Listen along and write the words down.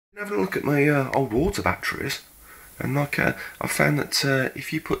Having a look at my old water batteries, and I found that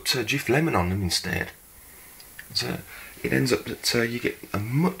if you put Jif Lemon on them instead, it ends up that you get a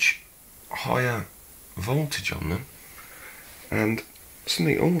much higher voltage on them. And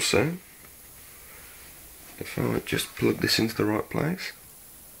something also, if I just plug this into the right place,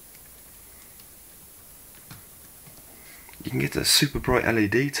 you can get a super bright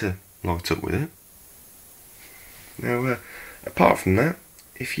LED to light up with it. Now, apart from that,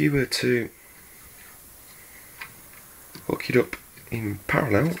 if you were to hook it up in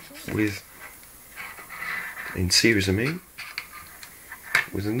parallel with, in series I mean,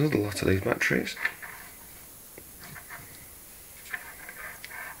 with another lot of these batteries,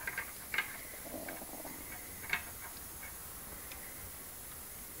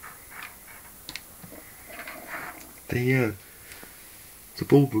 the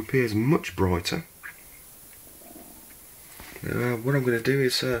bulb appears much brighter. What I'm going to do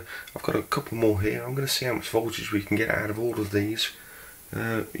is, I've got a couple more here. I'm going to see how much voltage we can get out of all of these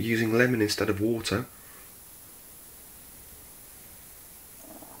using lemon instead of water.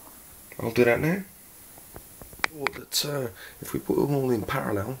 I'll do that now. Thought that if we put them all in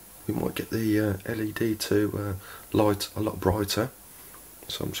parallel, we might get the LED to light a lot brighter.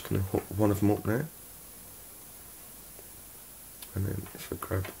 So I'm just going to hook one of them up now. And then if I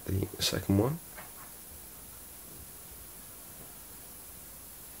grab the second one,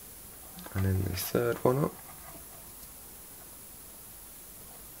 and then the third one up,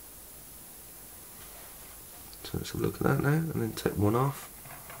 so let's have a look at that now, and then take one off,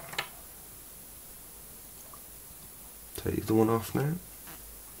 take the one off now,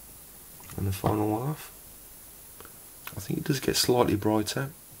 and the final one off. I think it does get slightly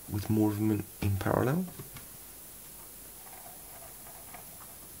brighter with more of them in parallel.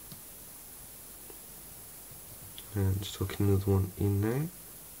 And just hooking another one in now,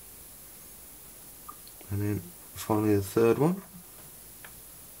 and then finally the third one.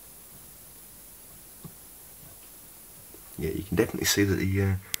 Yeah, you can definitely see that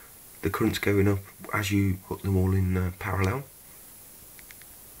the current's going up as you hook them all in parallel.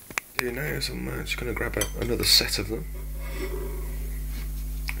 Here now is I'm just going to grab another set of them,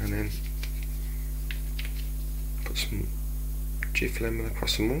 and then put some Jif Lemon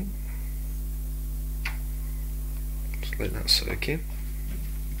across them all. Just let that soak in.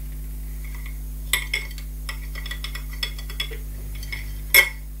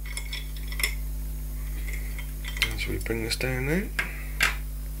 As we bring this down now,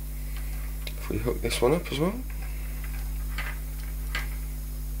 if we hook this one up as well,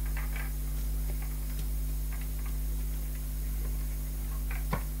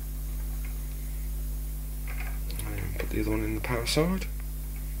 and put the other one in the power side.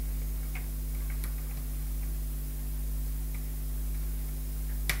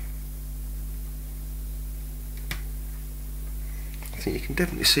 I think you can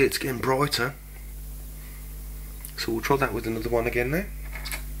definitely see it's getting brighter, so we'll try that with another one again now.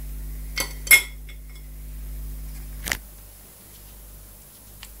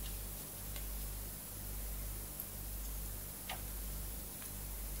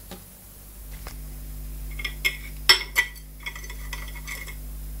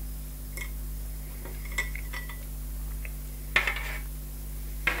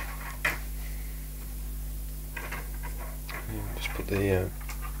 Just put the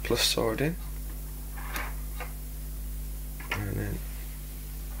plus side in, and then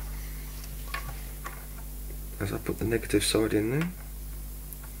as I put the negative side in there,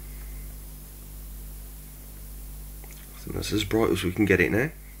 I think that's as bright as we can get it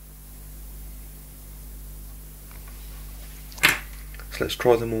now. So let's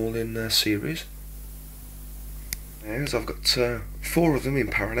try them all in series. Now, as I've got 4 of them in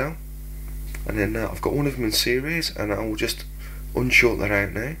parallel, and then I've got one of them in series, and I will just unshort that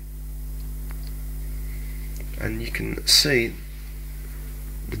out now, and you can see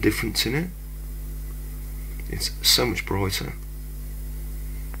the difference in it. It's so much brighter.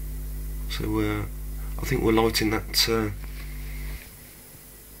 So I think we're lighting that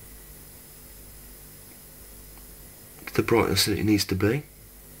the brightness that it needs to be.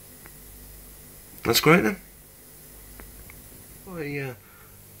 That's great then. A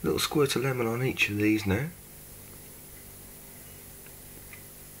little squirt of lemon on each of these now,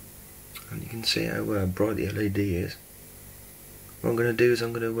 and you can see how bright the LED is. What I'm going to do is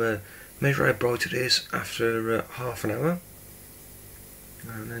I'm going to measure how bright it is after half an hour,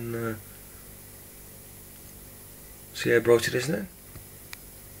 and then see how bright it is now.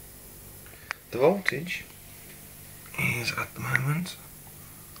 The voltage is at the moment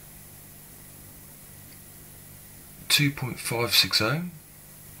 2.560,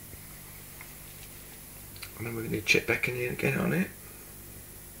 And then we're going to check back in here again on it.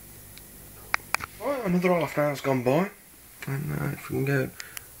 Right, another half an hour's gone by, and if we can go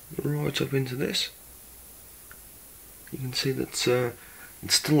right up into this, you can see that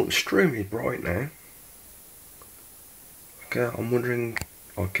it's still extremely bright now. Okay, I'm wondering,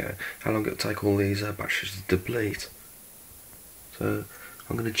 okay, how long it'll take all these batteries to deplete. So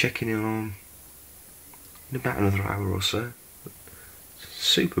I'm going to check in on in about another hour or so.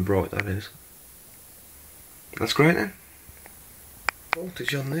 Super bright, that is. That's great then.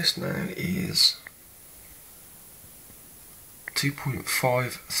 Voltage on this now is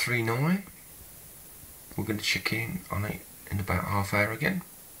 2.539. We're going to check in on it in about half hour again.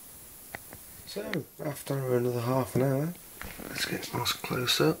 So after another half an hour, let's get nice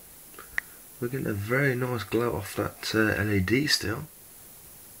close up. We're getting a very nice glow off that LED still.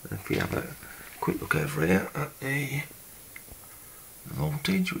 And if we have a quick look over here at the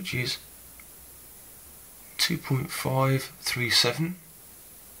voltage, which is 2.537.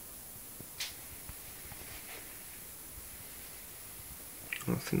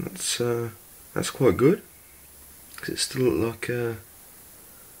 I think that's quite good, because it still looked like a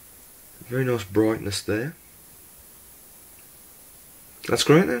very nice brightness there. That's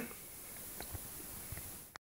great then.